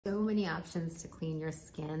many options to clean your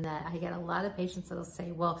skin that I get a lot of patients that'll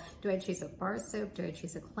say, well, do I choose a bar soap? Do I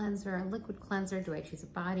choose a cleanser, a liquid cleanser? Do I choose a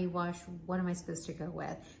body wash? What am I supposed to go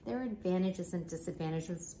with? There are advantages and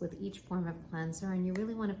disadvantages with each form of cleanser, and you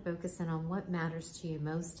really want to focus in on what matters to you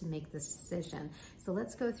most to make this decision. So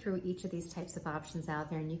let's go through each of these types of options out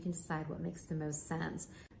there and you can decide what makes the most sense.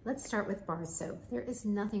 Let's start with bar soap. There is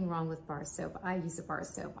nothing wrong with bar soap. I use a bar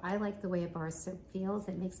soap. I like the way a bar soap feels.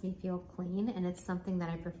 It makes me feel clean, and it's something that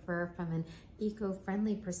I prefer from an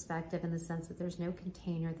eco-friendly perspective in the sense that there's no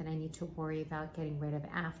container that I need to worry about getting rid of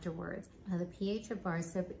afterwards. Now, the pH of bar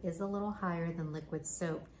soap is a little higher than liquid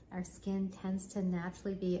soap. Our skin tends to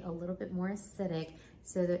naturally be a little bit more acidic,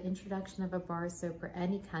 so the introduction of a bar soap or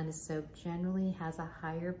any kind of soap generally has a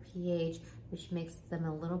higher pH, which makes them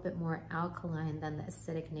a little bit more alkaline than the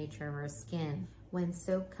acidic nature of our skin. When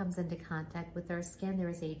soap comes into contact with our skin, there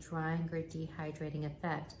is a drying or dehydrating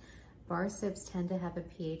effect. Bar soaps tend to have a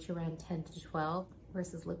pH around 10 to 12,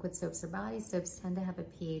 versus liquid soaps or body soaps tend to have a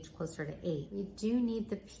pH closer to 8. You do need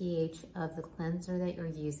the pH of the cleanser that you're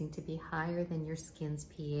using to be higher than your skin's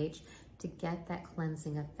pH to get that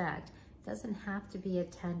cleansing effect. It doesn't have to be a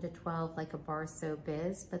 10 to 12 like a bar soap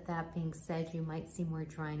is, but that being said, you might see more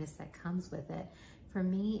dryness that comes with it. For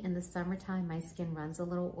me, in the summertime, my skin runs a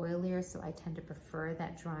little oilier, so I tend to prefer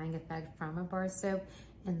that drying effect from a bar soap.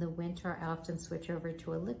 In the winter, I often switch over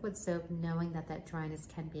to a liquid soap, knowing that that dryness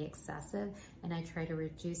can be excessive, and I try to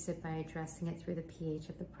reduce it by addressing it through the pH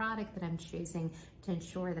of the product that I'm choosing to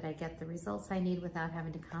ensure that I get the results I need without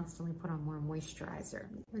having to constantly put on more moisturizer.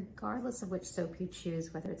 Regardless of which soap you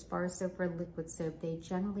choose, whether it's bar soap or liquid soap, they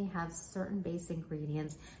generally have certain base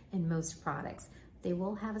ingredients in most products. They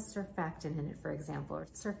will have a surfactant in it, for example.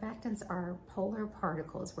 Surfactants are polar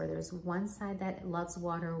particles where there's one side that loves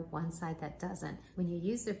water, one side that doesn't. When you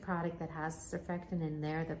use a product that has a surfactant in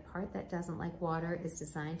there, the part that doesn't like water is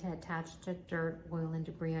designed to attach to dirt, oil, and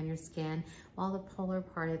debris on your skin, while the polar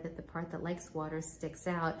part of it, the part that likes water, sticks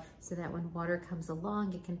out so that when water comes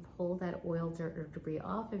along, it can pull that oil, dirt, or debris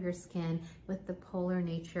off of your skin with the polar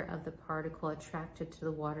nature of the particle attracted to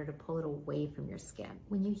the water to pull it away from your skin.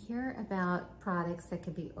 When you hear about products that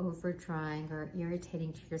can be over drying or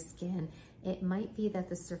irritating to your skin, it might be that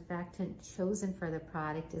the surfactant chosen for the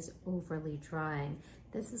product is overly drying.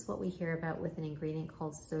 This is what we hear about with an ingredient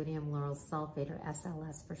called sodium lauryl sulfate, or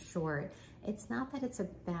SLS for short. It's not that it's a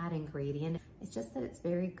bad ingredient, it's just that it's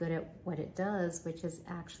very good at what it does, which is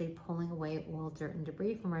actually pulling away oil, dirt, and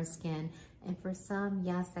debris from our skin. And for some,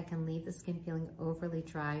 yes, that can leave the skin feeling overly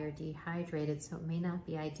dry or dehydrated, so it may not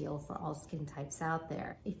be ideal for all skin types out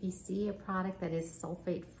there. If you see a product that is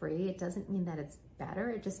sulfate-free, it doesn't mean that it's better,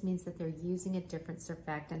 it just means that they're using a different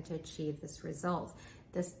surfactant to achieve this result.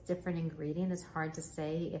 This different ingredient is hard to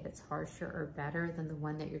say if it's harsher or better than the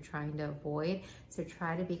one that you're trying to avoid. So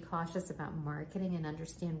try to be cautious about marketing and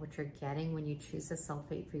understand what you're getting when you choose a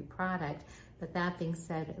sulfate-free product. But that being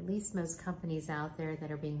said, at least most companies out there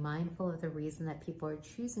that are being mindful of the reason that people are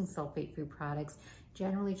choosing sulfate-free products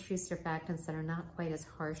generally choose surfactants that are not quite as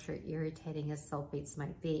harsh or irritating as sulfates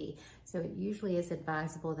might be. So it usually is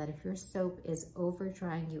advisable that if your soap is over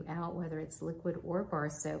drying you out, whether it's liquid or bar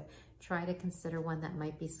soap, try to consider one that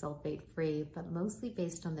might be sulfate-free, but mostly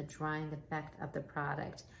based on the drying effect of the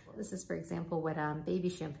product. This is, for example, what baby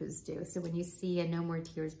shampoos do. So when you see a No More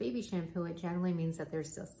Tears baby shampoo, it generally means that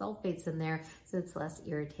there's still sulfates in there, so it's less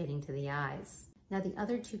irritating to the eyes. Now, the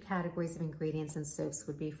other two categories of ingredients in soaps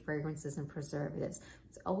would be fragrances and preservatives.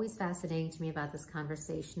 What's always fascinating to me about this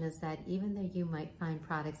conversation is that even though you might find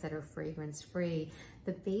products that are fragrance-free,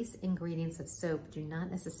 the base ingredients of soap do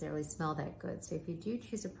not necessarily smell that good. So if you do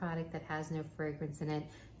choose a product that has no fragrance in it,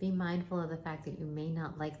 be mindful of the fact that you may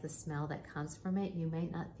not like the smell that comes from it. You may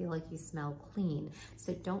not feel like you smell clean.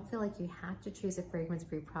 So don't feel like you have to choose a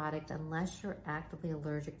fragrance-free product unless you're actively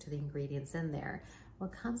allergic to the ingredients in there.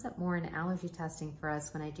 What comes up more in allergy testing for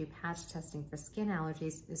us when I do patch testing for skin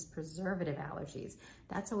allergies is preservative allergies.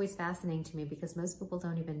 That's always fascinating to me because most people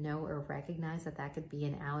don't even know or recognize that that could be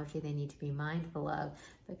an allergy they need to be mindful of.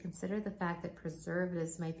 But consider the fact that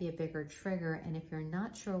preservatives might be a bigger trigger, and if you're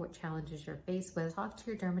not sure what challenges you're faced with, talk to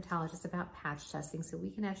your dermatologist about patch testing so we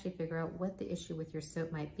can actually figure out what the issue with your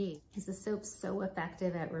soap might be. Is the soap so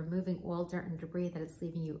effective at removing oil, dirt, and debris that it's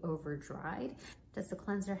leaving you over dried? Does the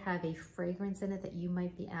cleanser have a fragrance in it that you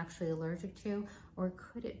might be actually allergic to? Or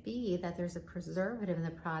could it be that there's a preservative in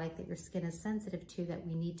the product that your skin is sensitive to that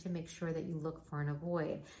we need to make sure that you look for and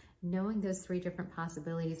avoid? knowing those 3 different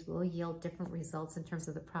possibilities will yield different results in terms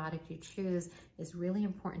of the product you choose is really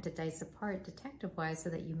important to dice apart detective-wise so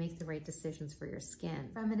that you make the right decisions for your skin.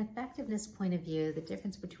 From an effectiveness point of view, the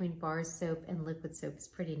difference between bar soap and liquid soap is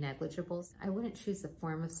pretty negligible. I wouldn't choose the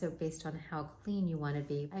form of soap based on how clean you want to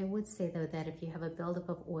be. I would say though that if you have a buildup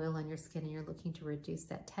of oil on your skin and you're looking to reduce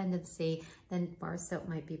that tendency, then bar soap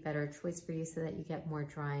might be a better choice for you so that you get more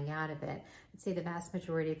drying out of it. I'd say the vast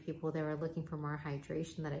majority of people that are looking for more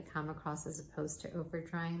hydration that I come across as opposed to over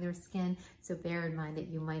drying their skin. So bear in mind that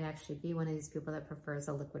you might actually be one of these people that prefers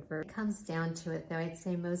a liquid version. It comes down to it though, I'd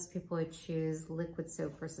say most people would choose liquid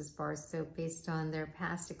soap versus bar soap based on their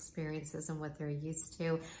past experiences and what they're used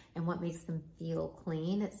to and what makes them feel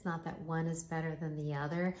clean. It's not that one is better than the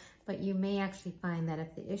other, but you may actually find that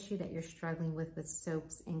if the issue that you're struggling with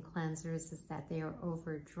soaps and cleansers is that they are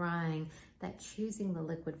over drying, that choosing the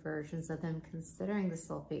liquid versions of them, considering the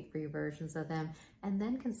sulfate-free versions of them, and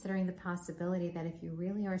then considering the possibility that if you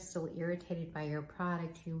really are still irritated by your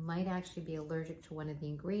product, you might actually be allergic to one of the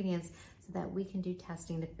ingredients so that we can do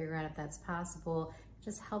testing to figure out if that's possible. It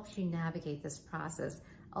just helps you navigate this process.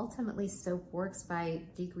 Ultimately, soap works by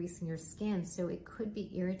degreasing your skin, so it could be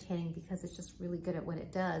irritating because it's just really good at what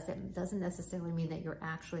it does. It doesn't necessarily mean that you're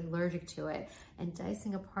actually allergic to it. And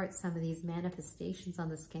dicing apart some of these manifestations on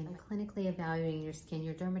the skin, clinically evaluating your skin,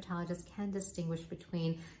 your dermatologist can distinguish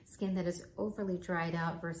between skin that is overly dried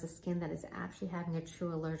out versus skin that is actually having a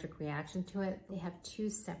true allergic reaction to it. They have 2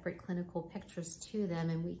 separate clinical pictures to them,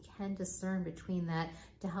 and we can discern between that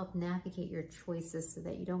to help navigate your choices so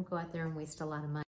that you don't go out there and waste a lot of money.